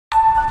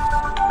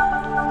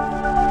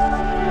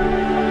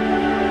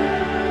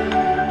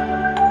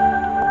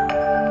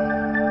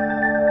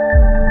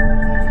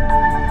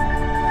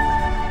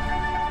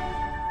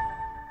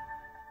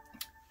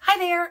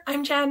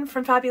Jen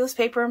from Fabulous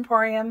Paper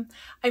Emporium.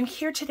 I'm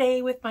here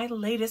today with my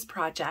latest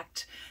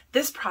project.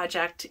 This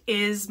project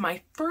is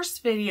my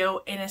first video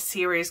in a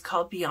series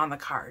called Beyond the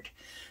Card.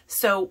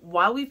 So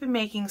while we've been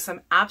making some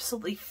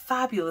absolutely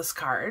fabulous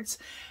cards,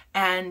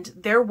 and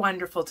they're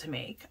wonderful to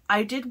make,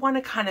 I did want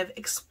to kind of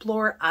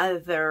explore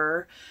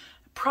other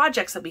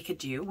projects that we could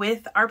do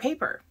with our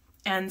paper.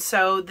 And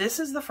so this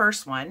is the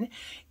first one.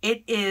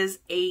 It is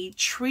a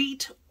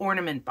treat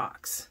ornament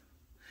box.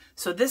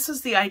 So this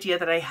is the idea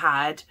that I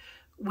had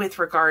with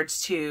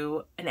regards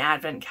to an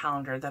advent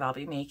calendar that I'll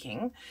be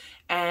making,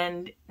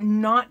 and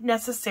not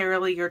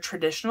necessarily your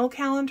traditional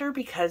calendar,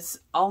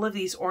 because all of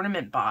these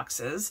ornament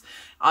boxes,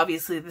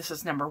 obviously this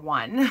is number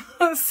one,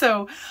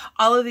 so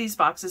all of these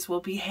boxes will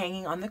be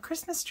hanging on the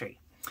Christmas tree.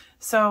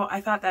 So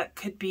I thought that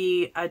could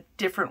be a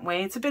different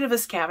way. It's a bit of a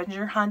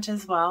scavenger hunt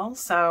as well,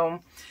 so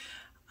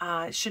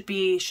it should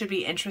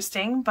be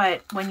interesting.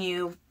 But when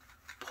you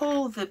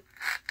pull the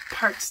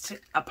parts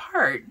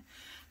apart,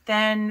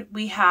 then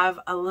we have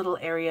a little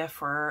area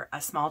for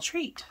a small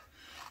treat.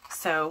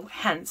 So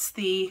hence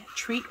the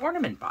treat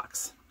ornament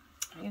box.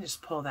 I can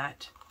just pull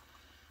that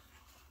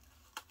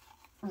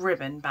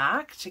ribbon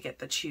back to get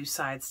the two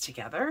sides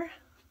together.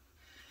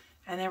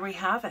 And there we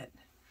have it.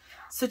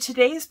 So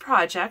today's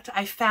project,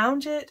 I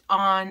found it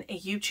on a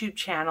YouTube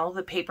channel,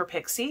 the Paper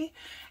Pixie,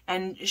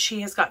 and she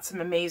has got some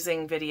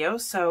amazing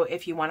videos. So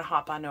if you want to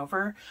hop on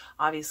over,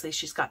 obviously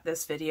she's got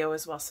this video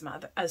as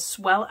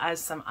well as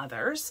some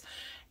others.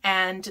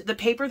 And the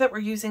paper that we're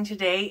using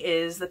today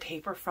is the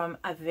paper from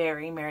A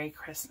Very Merry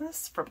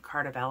Christmas from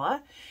Carta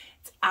Bella.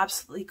 It's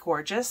absolutely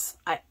gorgeous.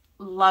 I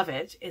love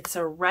it. It's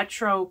a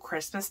retro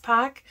Christmas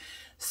pack.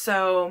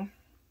 So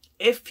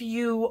if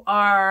you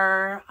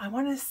are, I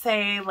want to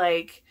say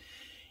like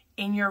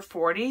in your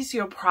 40s,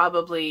 you'll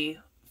probably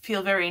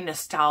feel very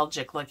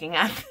nostalgic looking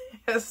at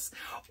this,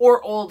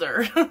 or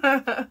older.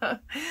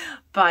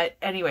 But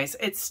anyways,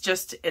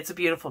 it's a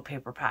beautiful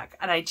paper pack.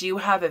 And I do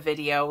have a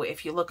video.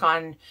 If you look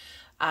on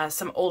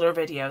some older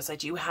videos, I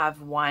do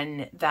have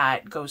one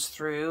that goes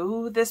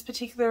through this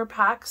particular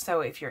pack. So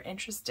if you're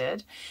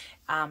interested,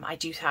 I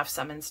do have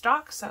some in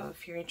stock. So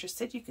if you're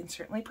interested, you can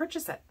certainly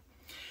purchase it.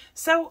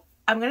 So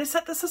I'm going to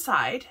set this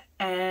aside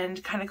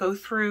and kind of go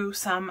through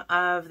some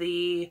of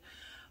the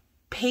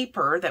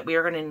paper that we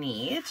are going to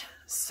need.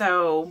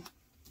 So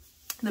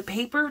the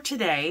paper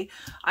today,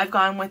 I've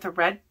gone with a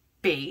red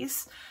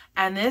base,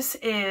 and this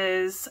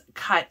is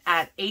cut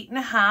at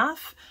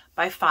 8.5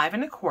 by 5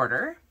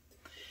 1/4.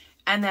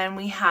 And then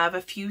we have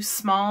a few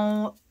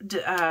small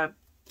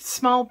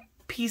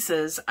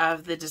pieces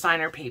of the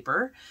designer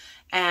paper.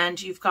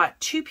 And you've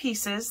got 2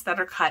 pieces that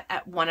are cut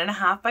at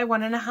 1.5 by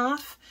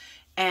 1.5,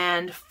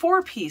 and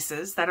 4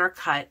 pieces that are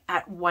cut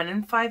at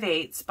 1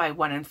 5/8 by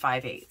 1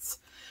 5/8.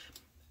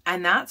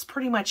 And that's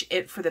pretty much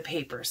it for the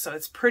paper. So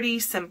it's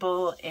pretty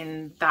simple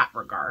in that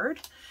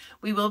regard.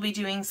 We will be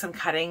doing some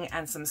cutting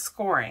and some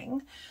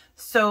scoring.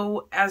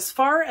 So as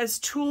far as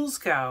tools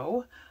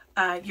go,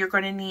 you're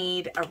going to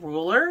need a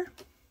ruler,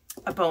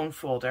 a bone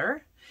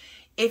folder.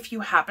 If you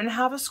happen to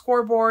have a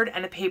scoreboard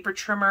and a paper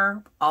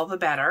trimmer, all the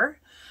better.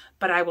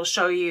 But I will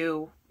show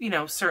you,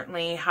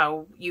 certainly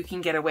how you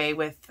can get away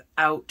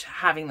without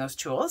having those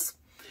tools.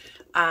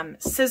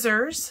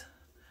 Scissors.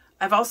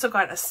 I've also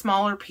got a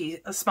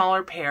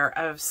smaller pair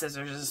of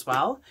scissors as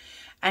well.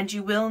 And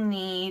you will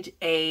need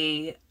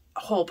a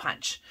hole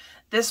punch.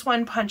 This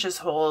one punches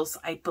holes,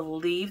 I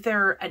believe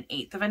they're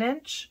 1/8 of an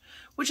inch,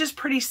 which is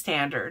pretty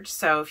standard.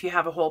 So if you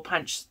have a hole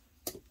punch,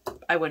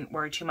 I wouldn't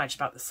worry too much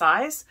about the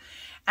size.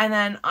 And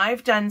then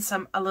I've done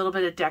a little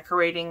bit of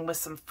decorating with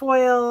some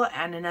foil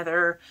and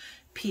another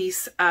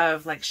piece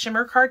of like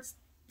shimmer cardstock,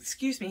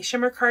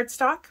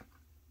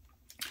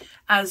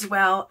 as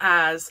well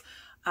as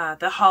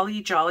the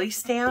Holly Jolly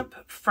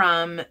stamp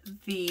from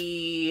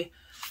the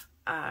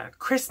A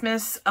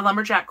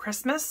Lumberjack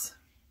Christmas.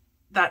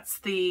 That's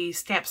the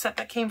stamp set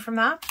that came from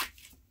that.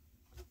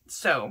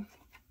 So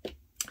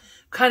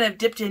kind of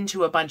dipped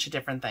into a bunch of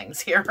different things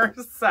here.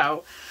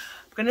 So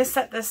I'm going to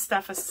set this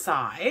stuff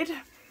aside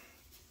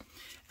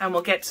and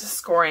we'll get to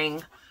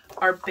scoring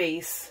our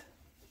base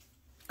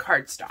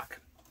cardstock.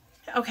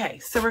 Okay,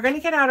 so we're going to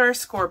get out our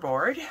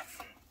scoreboard,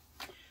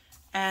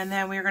 and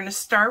then we're going to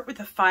start with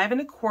a 5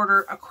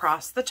 1/4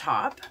 across the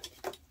top.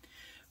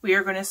 We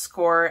are going to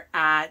score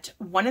at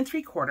 1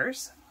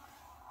 3/4.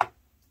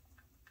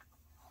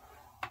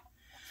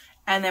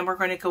 And then we're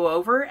going to go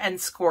over and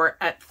score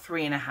at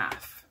 3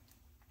 1/2.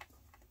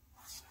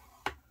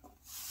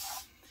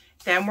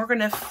 Then we're going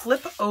to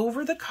flip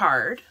over the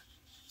card.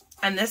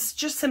 And this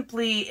just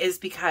simply is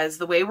because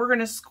the way we're going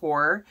to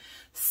score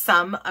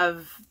some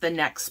of the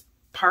next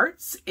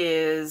parts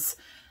is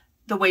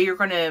the way you're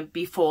going to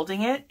be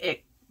folding it.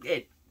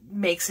 It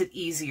makes it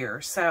easier.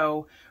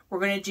 So we're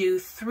going to do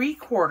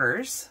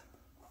 3/4.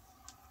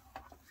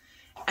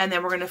 And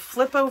then we're going to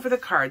flip over the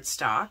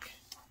cardstock.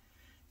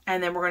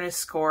 And then we're going to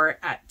score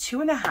at 2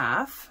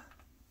 1/2.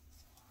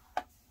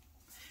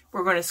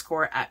 We're going to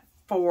score at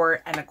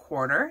 4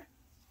 1/4.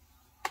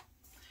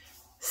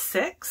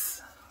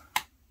 6,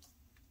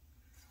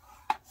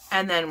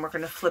 And then we're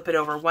going to flip it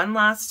over one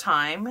last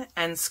time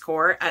and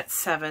score at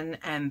 7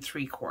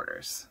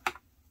 3/4.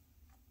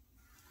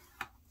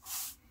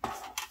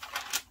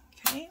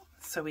 Okay,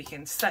 so we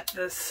can set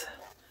this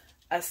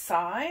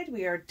aside.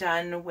 We are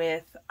done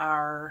with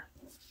our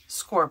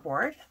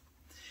scoreboard.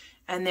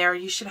 And there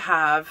you should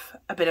have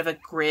a bit of a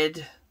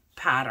grid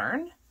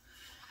pattern.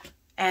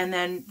 And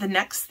then the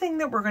next thing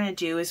that we're going to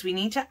do is we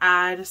need to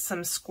add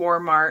some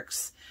score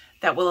marks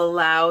that will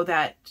allow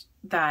that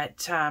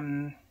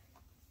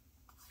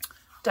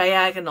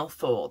diagonal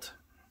fold.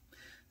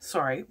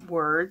 Sorry,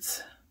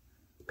 words.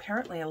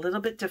 Apparently a little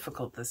bit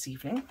difficult this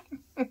evening.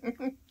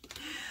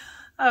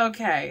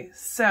 Okay,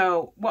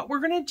 so what we're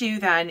going to do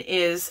then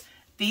is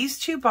these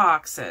two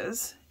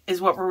boxes is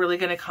what we're really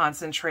going to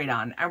concentrate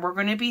on. And we're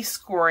going to be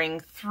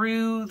scoring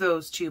through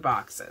those two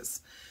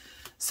boxes.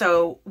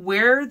 So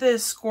where the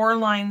score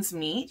lines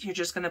meet, you're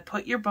just going to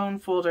put your bone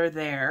folder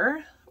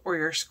there or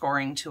your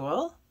scoring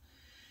tool.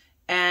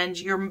 And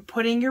you're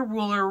putting your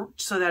ruler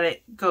so that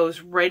it goes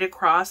right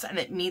across and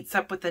it meets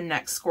up with the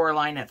next score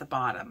line at the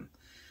bottom.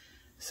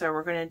 So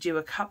we're going to do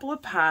a couple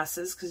of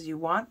passes because you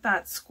want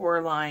that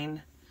score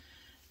line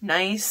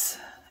nice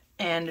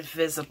and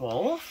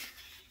visible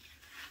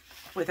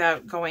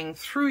without going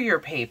through your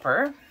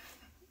paper.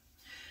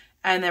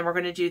 And then we're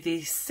going to do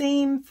the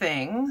same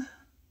thing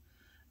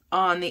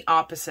on the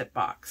opposite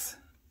box.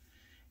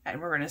 And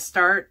we're going to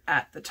start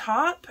at the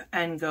top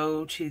and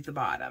go to the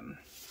bottom.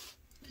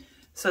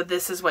 So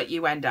this is what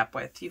you end up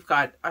with. You've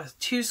got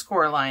two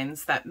score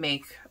lines that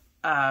make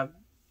a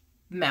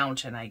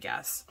mountain, I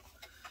guess.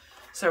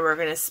 So we're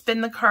going to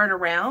spin the card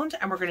around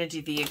and we're going to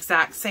do the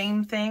exact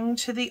same thing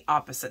to the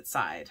opposite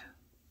side.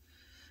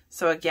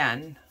 So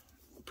again,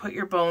 put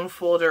your bone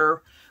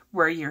folder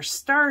where your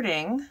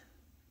starting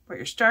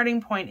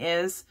point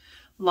is,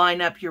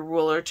 line up your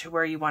ruler to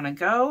where you want to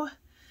go,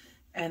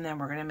 and then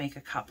we're going to make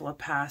a couple of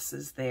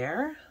passes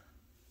there.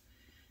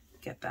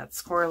 Get that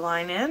score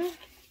line in.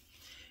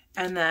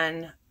 And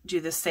then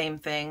do the same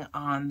thing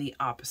on the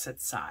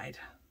opposite side.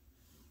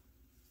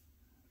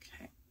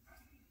 Okay.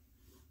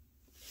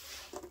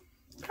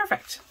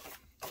 Perfect.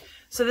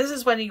 So this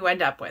is what you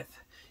end up with.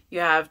 You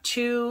have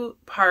two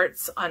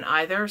parts on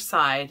either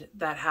side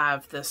that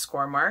have the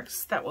score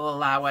marks that will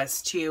allow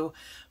us to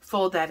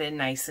fold that in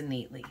nice and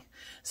neatly.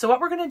 So what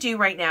we're going to do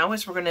right now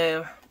is we're going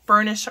to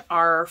burnish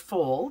our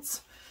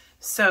folds.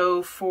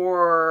 So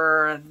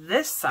for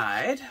this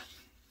side,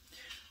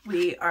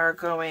 we are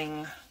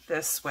going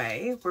this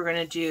way. We're going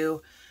to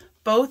do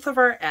both of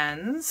our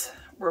ends.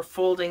 We're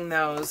folding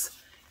those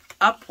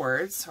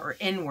upwards or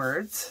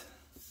inwards,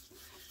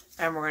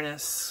 and we're going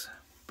to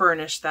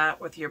burnish that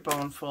with your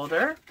bone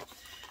folder.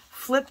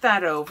 Flip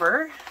that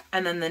over,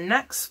 and then the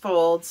next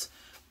folds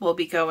will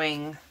be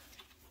going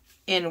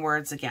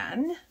inwards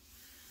again.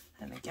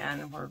 And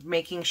again, we're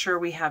making sure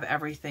we have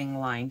everything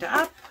lined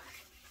up.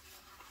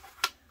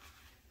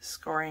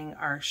 Scoring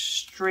our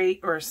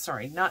straight, or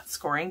sorry, not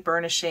scoring,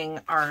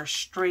 burnishing our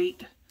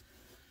straight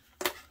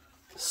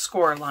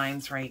score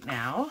lines right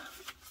now.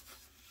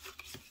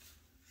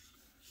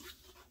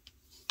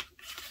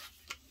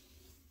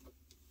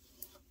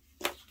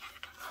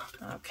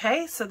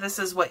 Okay, so this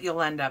is what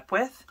you'll end up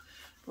with.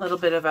 A little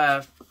bit of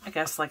a, I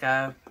guess like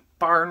a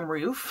barn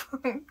roof,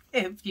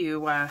 if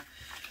you want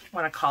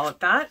to call it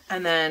that.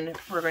 And then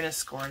we're going to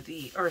score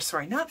the, or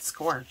sorry, not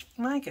score.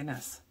 My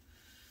goodness.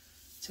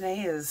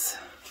 Today is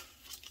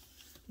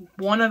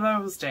one of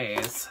those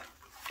days.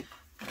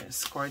 I'm going to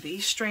score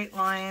these straight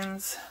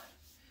lines.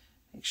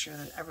 Make sure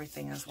that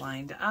everything is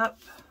lined up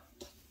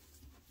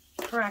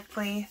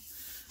correctly.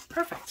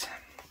 Perfect.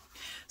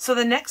 So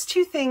the next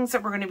two things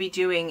that we're going to be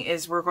doing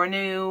is we're going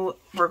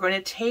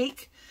to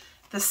take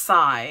the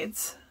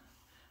sides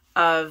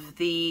of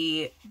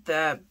the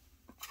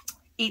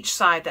each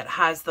side that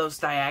has those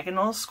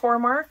diagonal score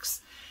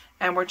marks,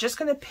 and we're just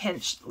going to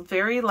pinch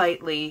very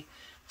lightly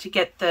to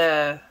get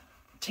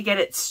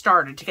it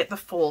started, to get the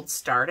fold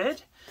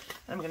started.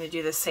 I'm going to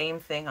do the same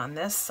thing on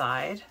this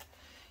side,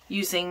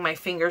 using my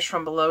fingers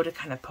from below to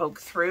kind of poke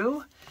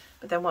through.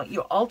 But then what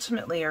you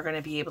ultimately are going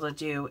to be able to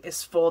do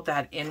is fold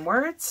that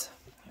inwards.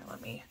 Here,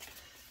 let me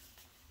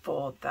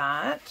fold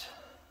that,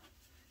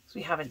 because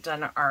we haven't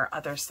done our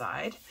other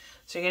side.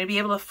 So you're going to be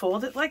able to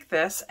fold it like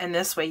this, and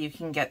this way you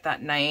can get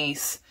that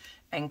nice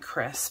and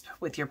crisp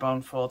with your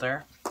bone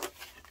folder.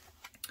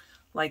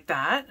 Like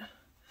that.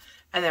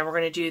 And then we're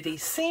going to do the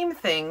same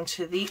thing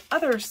to the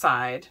other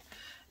side,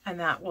 and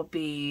that will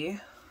be,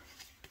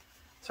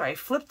 sorry, I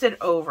flipped it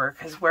over,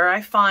 because where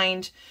I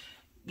find,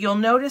 you'll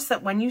notice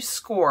that when you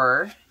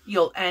score,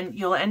 you'll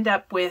end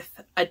up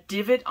with a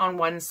divot on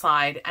one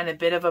side and a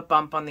bit of a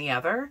bump on the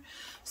other.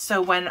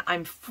 So when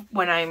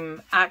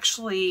I'm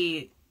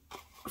actually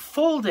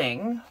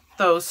folding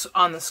those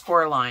on the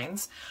score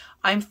lines,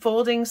 I'm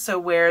folding so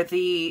where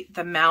the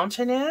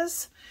mountain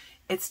is,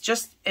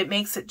 it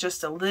makes it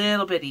just a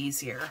little bit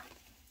easier.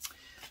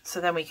 So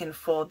then we can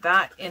fold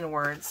that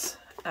inwards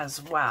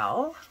as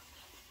well.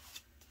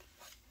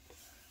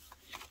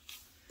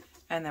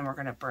 And then we're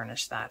going to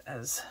burnish that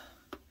as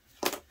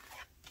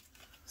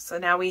So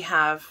now we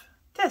have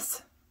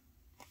this.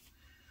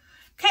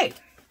 Okay,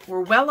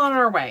 we're well on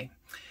our way.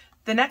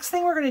 The next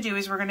thing we're going to do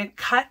is we're going to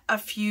cut a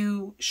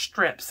few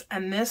strips,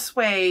 and this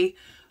way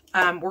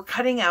we're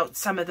cutting out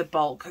some of the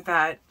bulk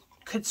that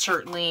could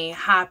certainly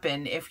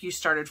happen if you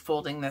started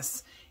folding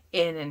this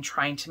in and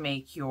trying to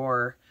make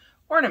your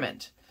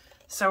ornament.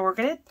 So we're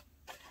going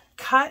to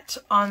cut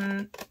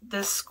on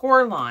this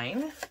score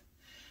line.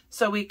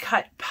 So we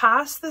cut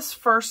past this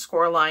first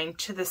score line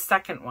to the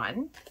second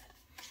one,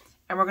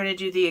 and we're going to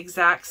do the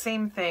exact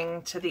same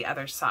thing to the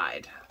other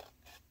side.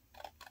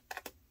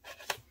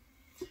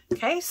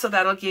 Okay, so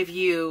that'll give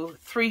you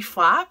 3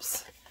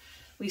 flaps.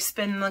 We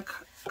spin the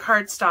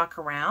cardstock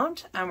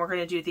around, and we're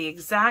going to do the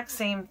exact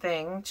same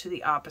thing to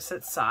the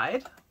opposite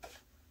side.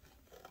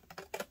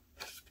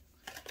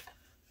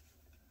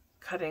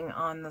 Cutting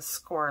on the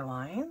score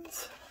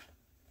lines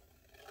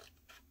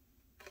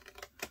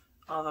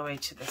all the way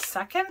to the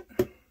second.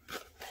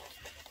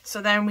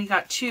 So then we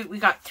got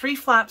 3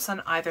 flaps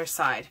on either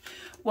side.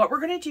 What we're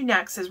going to do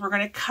next is we're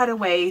going to cut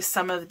away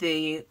some of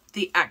the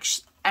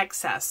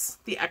excess,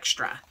 the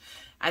extra,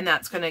 and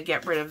that's going to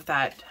get rid of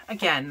that.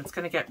 Again, it's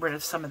going to get rid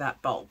of some of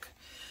that bulk.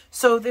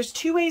 So there's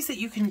 2 ways that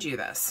you can do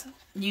this.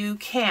 You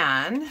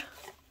can,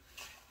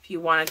 if you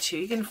wanted to,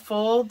 you can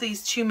fold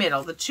these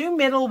the 2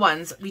 middle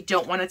ones we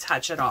don't want to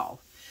touch at all.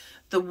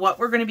 What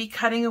we're going to be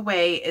cutting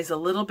away is a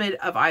little bit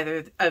of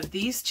either of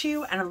these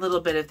 2 and a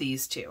little bit of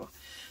these 2.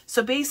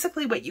 So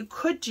basically what you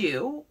could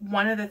do,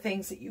 one of the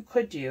things that you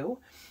could do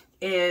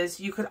is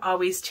you could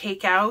always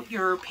take out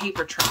your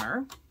paper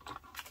trimmer.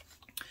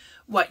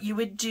 What you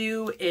would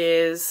do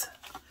is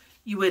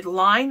you would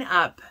line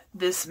up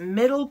this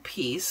middle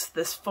piece,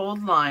 this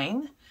fold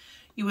line,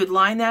 you would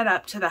line that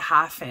up to the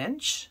 1/2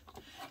 inch,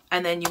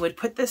 and then you would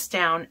put this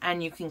down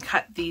and you can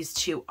cut these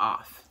 2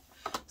 off.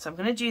 So I'm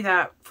going to do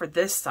that for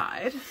this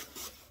side.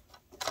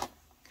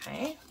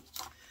 Okay,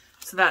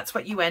 so that's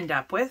what you end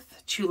up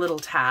with, 2 little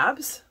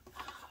tabs.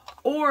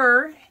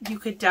 Or you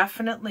could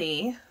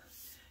definitely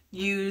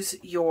use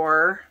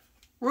your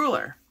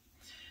ruler.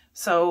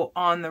 So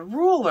on the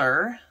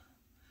ruler,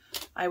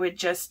 I would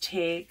just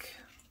take,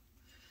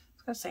 I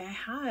was going to say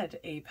I had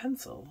a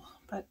pencil,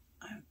 but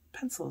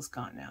pencil is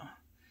gone now.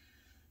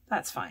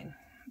 That's fine.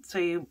 So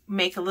you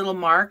make a little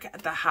mark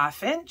at the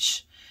 1/2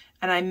 inch,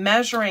 and I'm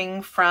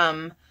measuring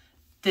from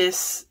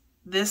this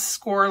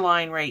score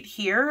line right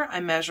here.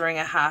 I'm measuring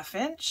a 1/2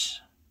 inch,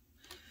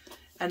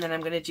 and then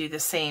I'm going to do the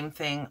same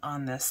thing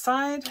on this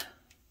side.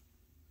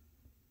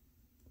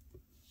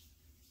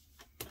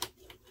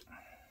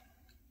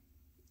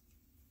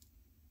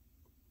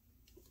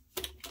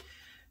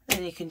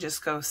 And you can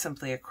just go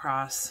simply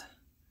across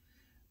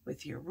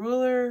with your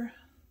ruler,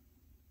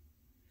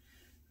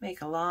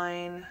 make a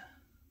line.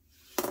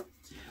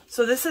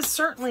 So this is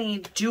certainly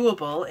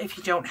doable if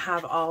you don't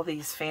have all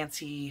these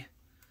fancy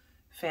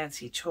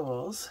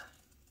tools.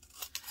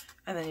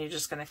 And then you're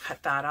just going to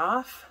cut that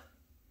off.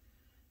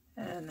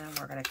 And then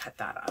we're going to cut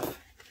that off.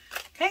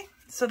 Okay,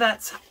 so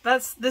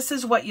this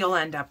is what you'll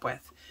end up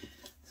with.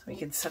 So we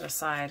can set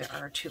aside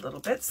our 2 little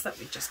bits that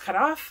we just cut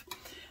off.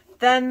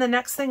 Then the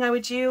next thing I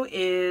would do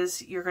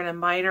is you're going to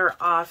miter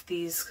off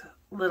these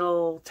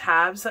little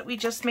tabs that we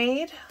just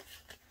made.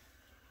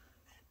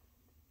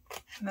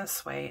 And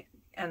this way it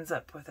ends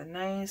up with a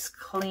nice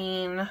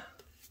clean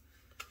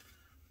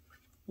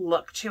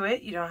look to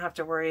it. You don't have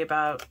to worry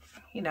about,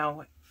 you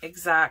know,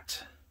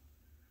 exact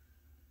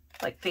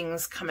like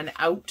things coming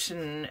out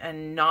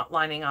and not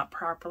lining up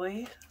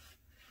properly.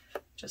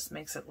 Just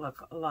makes it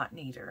look a lot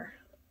neater.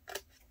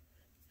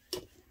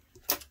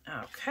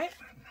 Okay.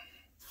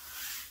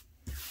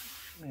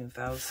 Move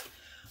those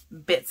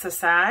bits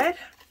aside.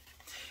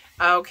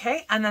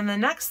 Okay, and then the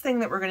next thing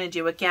that we're going to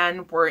do,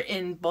 again, we're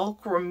in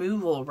bulk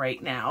removal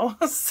right now.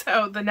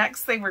 So the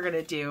next thing we're going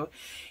to do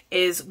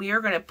is we are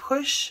going to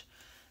push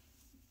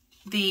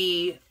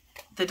the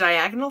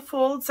diagonal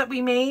folds that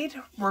we made.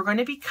 We're going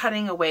to be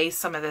cutting away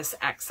some of this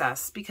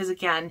excess because,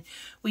 again,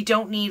 we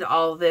don't need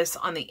all of this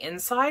on the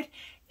inside.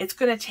 It's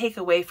going to take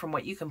away from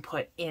what you can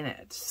put in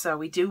it. So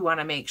we do want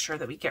to make sure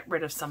that we get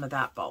rid of some of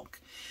that bulk.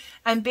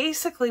 And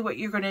basically what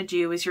you're going to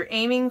do is you're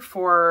aiming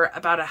for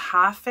about a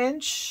 1/2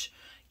 inch,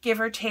 give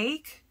or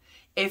take.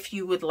 If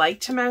you would like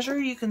to measure,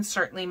 you can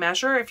certainly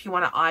measure. If you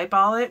want to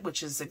eyeball it,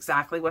 which is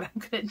exactly what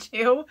I'm going to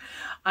do,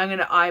 I'm going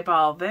to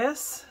eyeball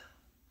this,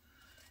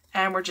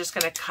 and we're just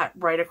going to cut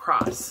right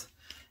across.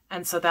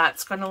 And so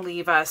that's going to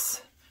leave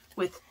us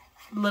with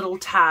little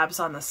tabs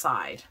on the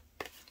side.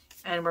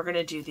 And we're going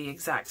to do the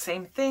exact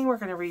same thing. We're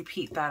going to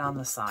repeat that on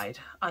the side,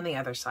 on the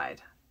other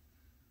side.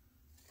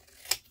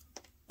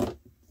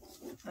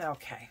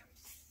 Okay.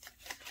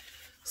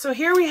 So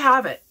here we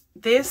have it.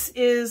 This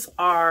is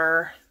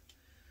our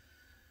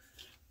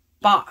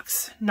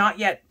box, not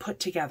yet put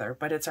together,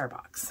 but it's our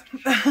box.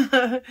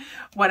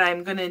 What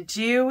I'm going to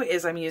do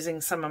is I'm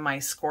using some of my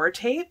Scor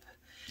Tape,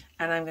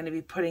 and I'm going to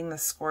be putting the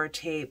Scor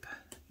Tape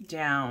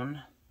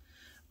down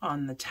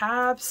on the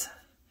tabs.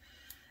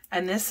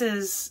 And this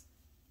is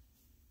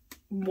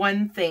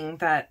one thing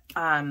that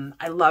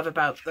I love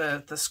about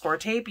the Scor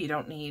tape. You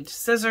don't need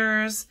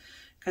scissors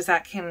because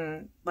that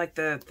can, like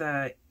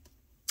the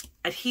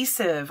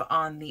adhesive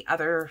on the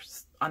other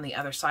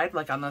side,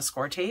 like on the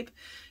Scor tape,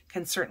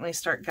 can certainly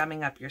start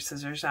gumming up your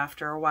scissors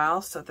after a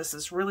while. So this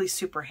is really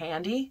super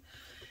handy.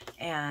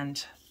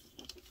 And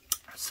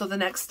so the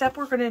next step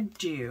we're going to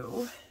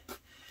do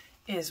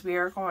is we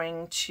are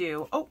going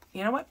to, oh,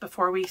 you know what?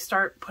 Before we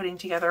start putting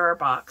together our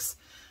box,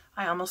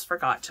 I almost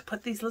forgot to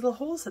put these little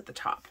holes at the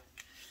top.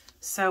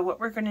 So what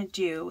we're going to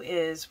do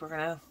is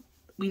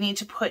we need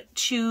to put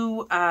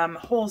two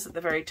holes at the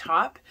very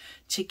top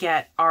to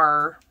get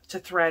to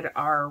thread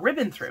our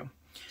ribbon through.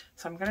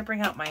 So I'm going to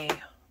bring out my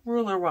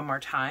ruler one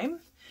more time.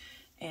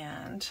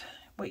 And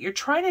what you're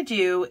trying to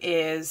do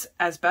is,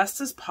 as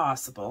best as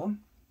possible,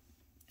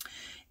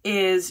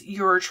 is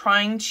you're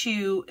trying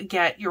to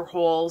get your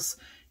holes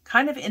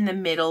kind of in the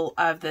middle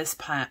of this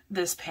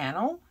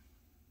panel.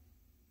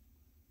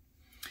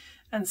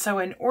 And so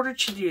in order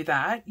to do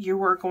that,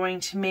 you are going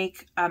to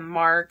make a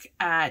mark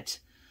at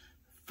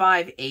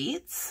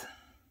 5/8,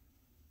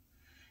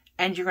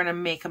 and you're going to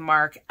make a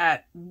mark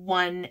at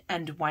 1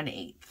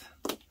 1/8.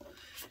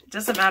 It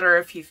doesn't matter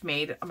if you've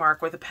made a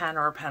mark with a pen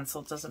or a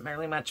pencil. It doesn't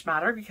really much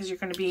matter because you're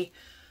going to be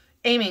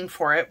aiming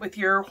for it with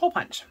your hole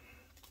punch.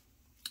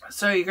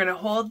 So you're going to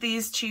hold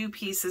these two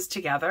pieces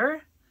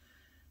together,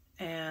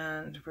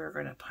 and we're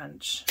going to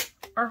punch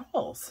our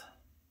holes.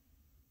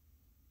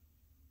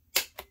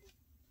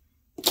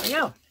 There we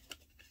go.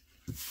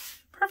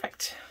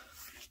 Perfect.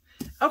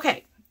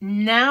 Okay,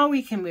 now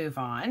we can move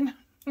on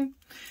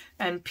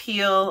and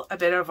peel a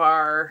bit of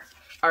our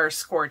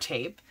Scor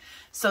tape.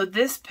 So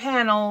this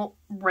panel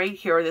right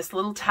here, this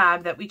little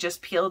tab that we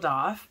just peeled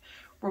off,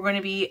 we're going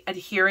to be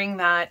adhering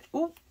that.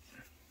 Ooh,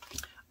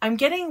 I'm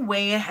getting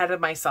way ahead of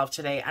myself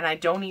today, and I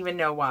don't even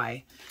know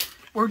why.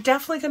 We're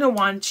definitely going to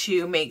want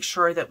to make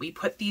sure that we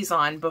put these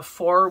on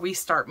before we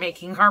start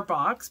making our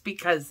box,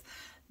 because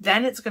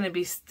then it's going to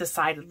be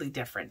decidedly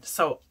different.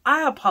 So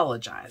I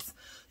apologize.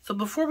 So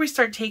before we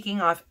start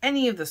taking off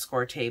any of the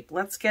Scor tape,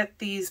 let's get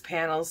these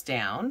panels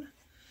down.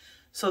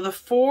 So the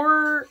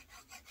four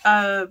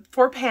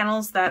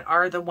panels that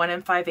are the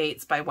 1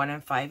 5/8 by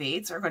 1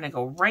 5/8 are going to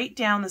go right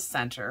down the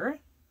center.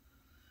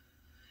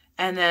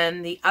 And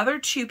then the other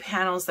two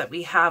panels that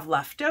we have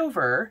left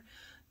over,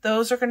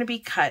 those are going to be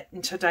cut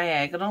into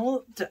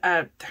diagonal.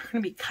 They're going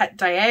to be cut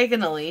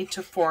diagonally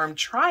to form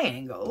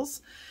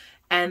triangles.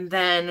 And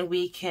then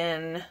we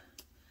can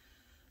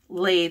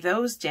lay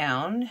those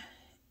down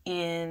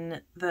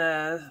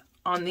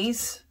on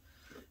these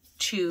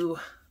two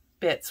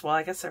bits. Well,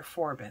 I guess they're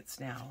 4 bits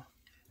now.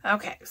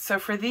 Okay, so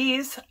for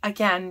these,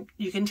 again,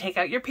 you can take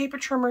out your paper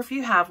trimmer if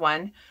you have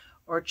one,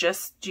 or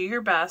just do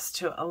your best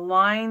to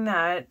align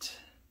that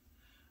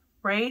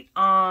right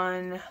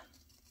on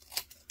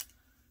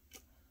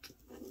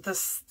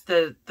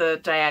the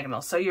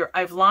diagonal. So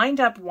I've lined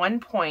up one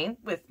point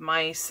with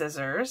my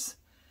scissors,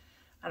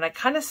 and I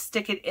kind of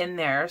stick it in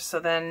there. So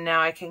then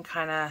now I can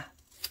kind of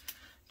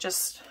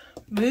just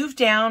move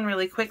down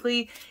really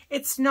quickly.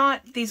 It's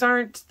not, these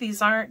aren't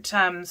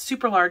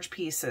super large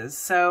pieces,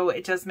 so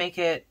it does make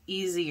it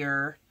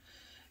easier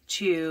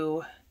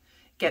to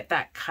get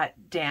that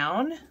cut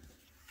down.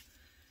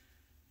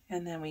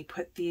 And then we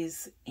put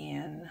these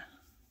in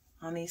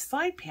on these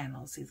side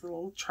panels, these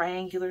little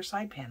triangular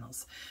side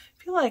panels.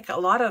 I feel like a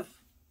lot of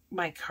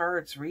my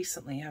cards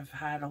recently have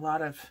had a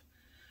lot of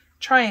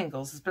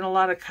triangles. There's been a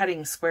lot of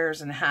cutting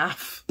squares in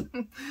half.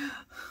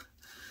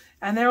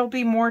 And there will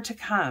be more to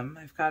come.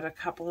 I've got a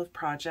couple of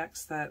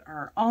projects that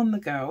are on the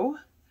go,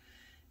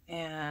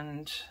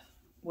 and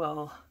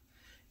we'll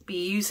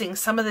be using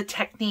some of the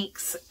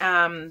techniques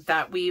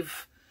that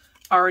we've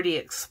already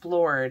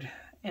explored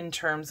in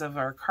terms of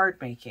our card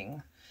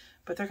making,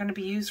 but they're going to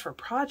be used for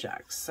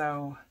projects.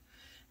 So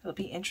it'll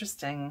be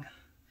interesting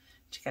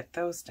to get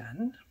those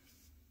done.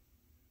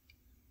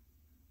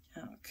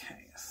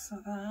 Okay, so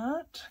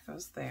that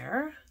goes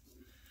there.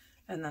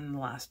 And then the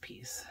last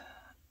piece.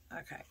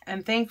 Okay,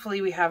 and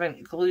thankfully we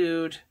haven't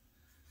glued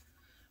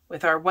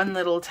with our one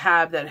little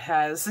tab that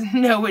has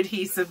no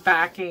adhesive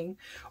backing,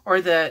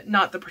 or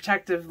not the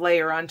protective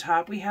layer on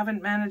top. I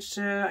haven't managed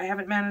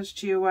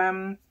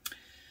to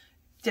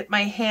dip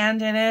my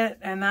hand in it,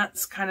 and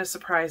that's kind of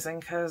surprising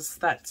because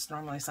that's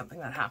normally something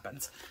that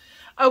happens.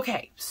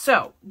 Okay,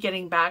 so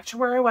getting back to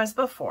where I was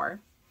before,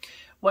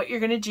 what you're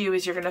going to do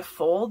is you're going to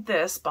fold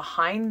this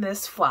behind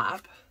this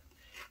flap,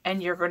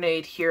 and you're going to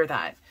adhere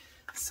that.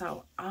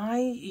 So I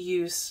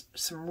use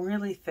some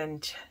really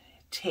thin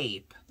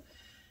tape,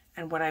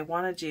 and what I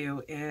want to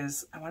do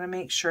is I want to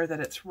make sure that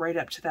it's right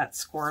up to that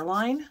score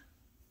line.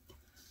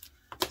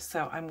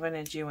 So I'm going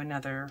to do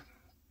another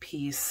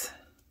piece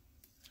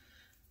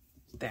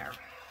there,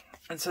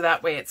 and so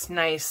that way it's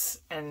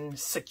nice and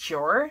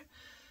secure.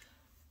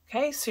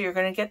 Okay, so you're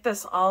going to get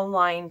this all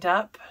lined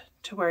up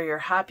to where you're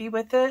happy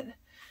with it,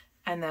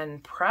 and then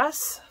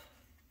press.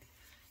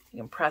 You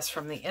can press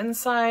from the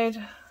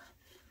inside,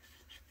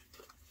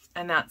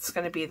 and that's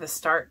going to be the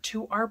start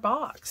to our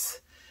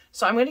box.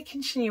 So I'm going to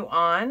continue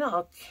on.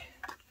 I'll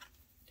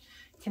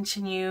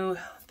continue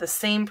the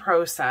same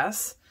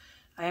process.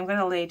 I am going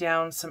to lay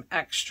down some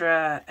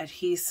extra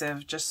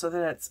adhesive just so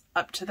that it's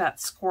up to that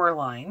score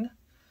line.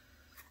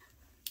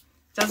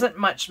 Doesn't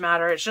much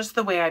matter, it's just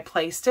the way I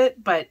placed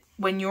it, but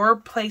when you're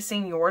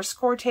placing your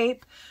score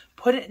tape,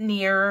 put it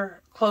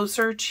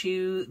closer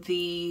to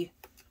the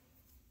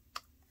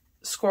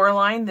score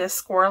line, this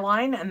score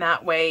line, and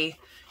that way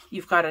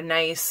you've got a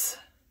nice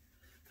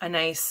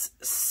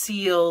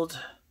sealed,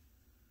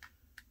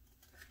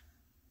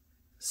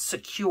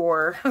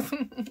 secure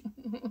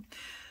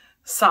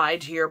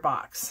side to your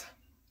box,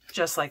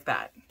 just like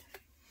that.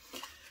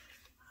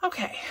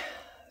 Okay,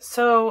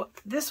 so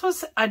this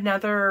was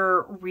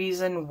another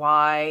reason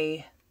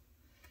why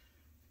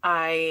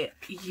I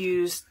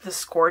used the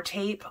score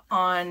tape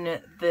on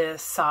the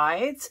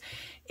sides,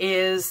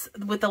 is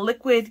with the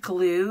liquid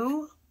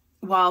glue,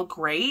 while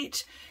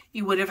great,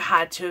 you would have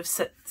had to have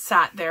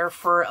sat there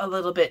for a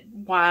little bit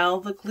while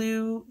the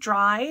glue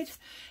dried,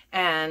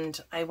 and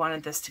I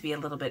wanted this to be a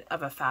little bit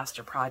of a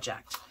faster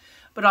project.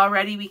 But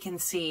already we can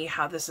see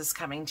how this is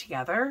coming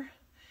together.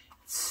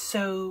 It's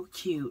so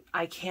cute.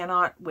 I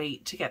cannot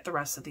wait to get the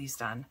rest of these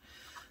done.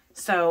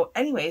 So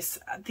anyways,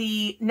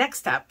 the next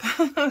step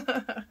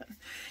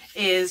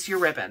is your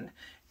ribbon.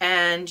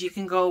 And you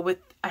can go with,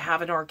 I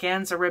have an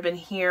organza ribbon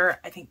here.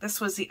 I think this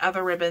was the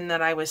other ribbon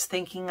that I was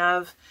thinking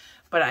of,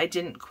 but I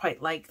didn't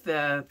quite like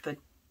the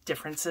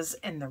differences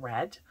in the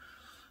red.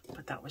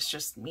 But that was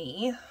just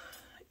me.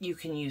 You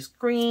can use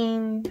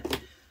green.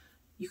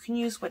 You can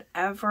use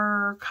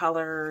whatever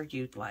color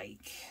you'd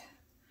like.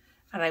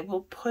 And I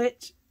will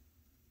put...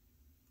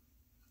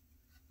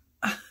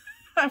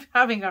 I'm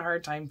having a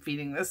hard time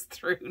feeding this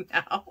through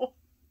now.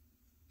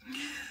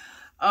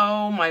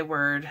 Oh my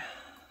word.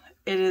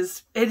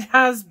 It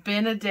has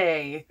been a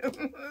day.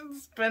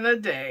 It's been a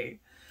day.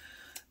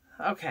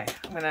 Okay,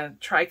 I'm gonna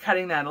try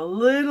cutting that a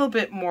little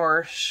bit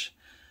more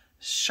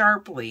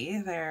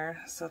sharply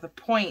there. So the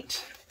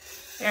point,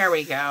 there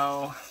we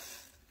go.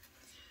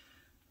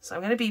 So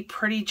I'm gonna be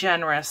pretty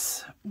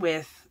generous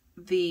with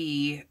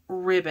the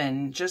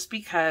ribbon just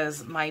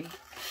because my,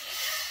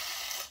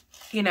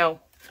 you know,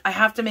 I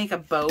have to make a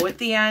bow at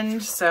the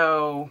end,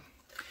 so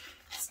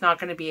it's not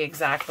going to be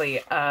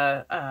exactly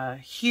a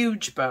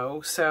huge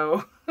bow.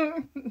 So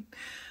I'm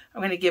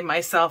going to give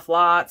myself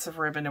lots of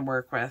ribbon to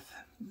work with,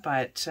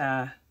 but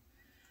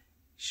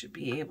should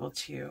be able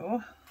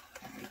to,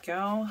 there we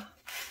go,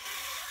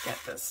 get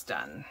this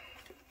done.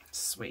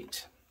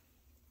 Sweet.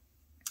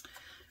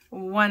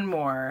 One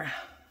more.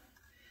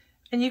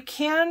 And you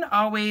can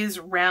always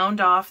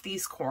round off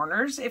these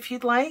corners if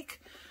you'd like.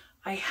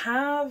 I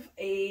have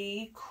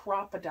a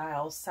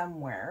crocodile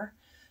somewhere,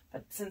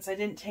 but since I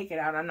didn't take it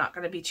out, I'm not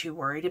going to be too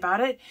worried about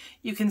it.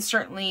 You can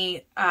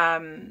certainly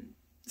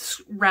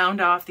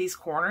round off these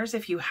corners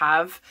if you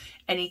have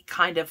any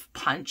kind of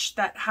punch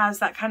that has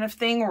that kind of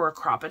thing, or a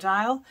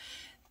crocodile.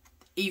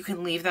 You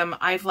can leave them,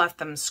 I've left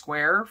them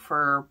square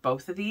for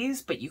both of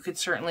these, but you could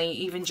certainly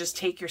even just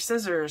take your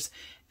scissors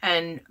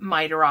and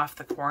miter off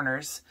the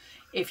corners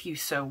if you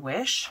so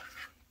wish.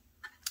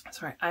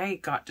 Sorry, I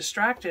got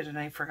distracted and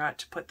I forgot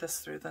to put this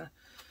through the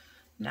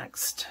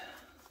last.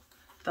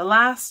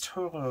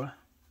 Oh.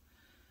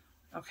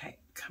 Okay,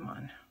 come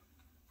on,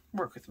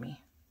 work with me.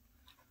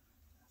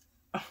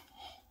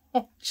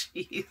 Oh,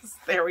 jeez,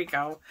 there we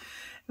go.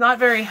 Not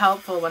very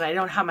helpful when I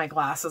don't have my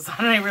glasses on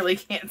and I really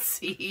can't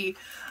see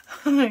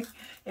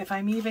if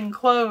I'm even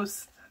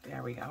close.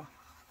 There we go.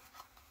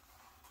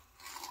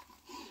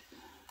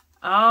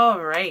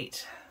 All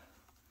right,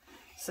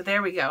 so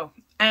there we go.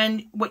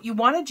 And what you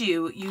want to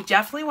do, you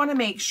definitely want to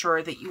make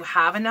sure that you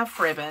have enough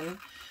ribbon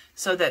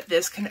so that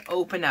this can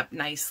open up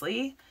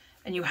nicely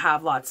and you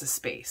have lots of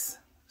space.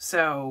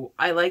 So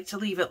I like to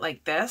leave it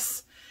like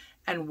this.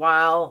 And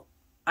while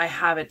I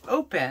have it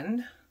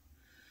open,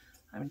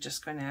 I'm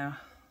just going to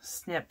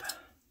snip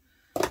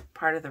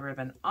part of the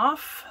ribbon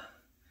off.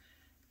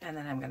 And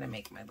then I'm going to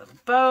make my little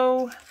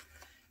bow.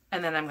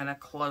 And then I'm going to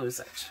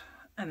close it.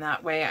 And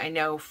that way I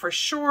know for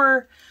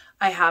sure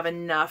I have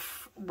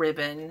enough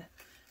ribbon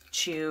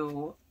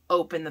to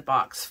open the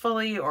box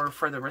fully, or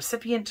for the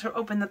recipient to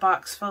open the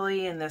box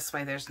fully, and this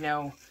way there's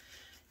no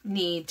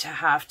need to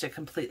have to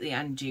completely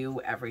undo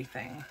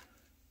everything.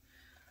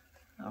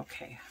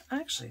 Okay,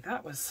 actually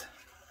that was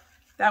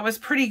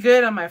pretty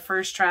good on my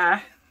first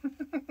try.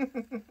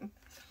 And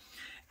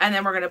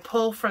then we're going to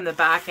pull from the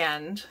back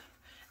end,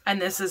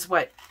 and this is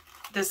what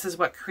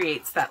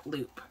creates that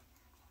loop.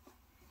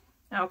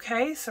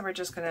 Okay, so we're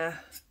just going to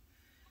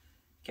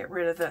get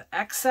rid of the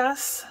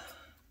excess.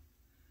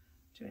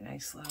 Do a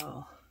nice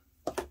little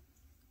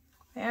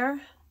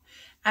there.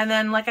 And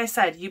then, like I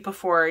said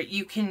before,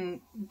 you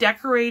can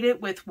decorate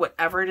it with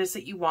whatever it is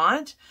that you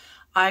want.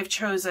 I've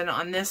chosen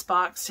on this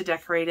box to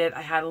decorate it.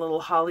 I had a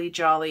little Holly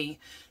Jolly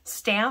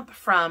stamp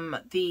from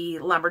the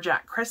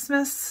Lumberjack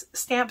Christmas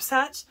stamp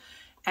set.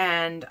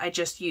 And I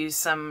just used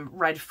some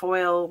red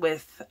foil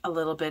with a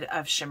little bit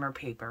of shimmer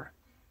paper.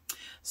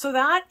 So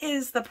that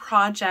is the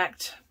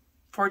project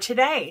for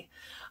today.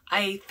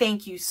 I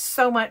thank you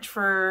so much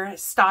for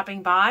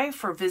stopping by,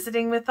 for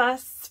visiting with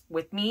us,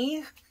 with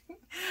me,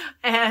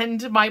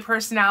 and my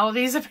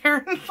personalities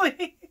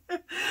apparently.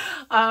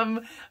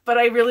 But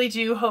I really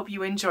do hope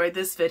you enjoyed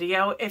this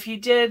video. If you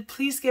did,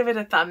 please give it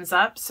a thumbs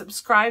up,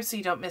 subscribe so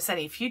you don't miss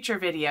any future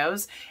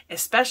videos,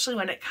 especially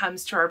when it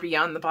comes to our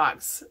Beyond the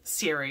Box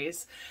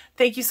series.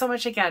 Thank you so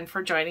much again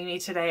for joining me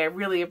today. I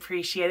really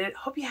appreciate it.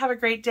 Hope you have a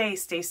great day.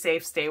 Stay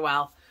safe, stay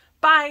well.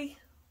 Bye.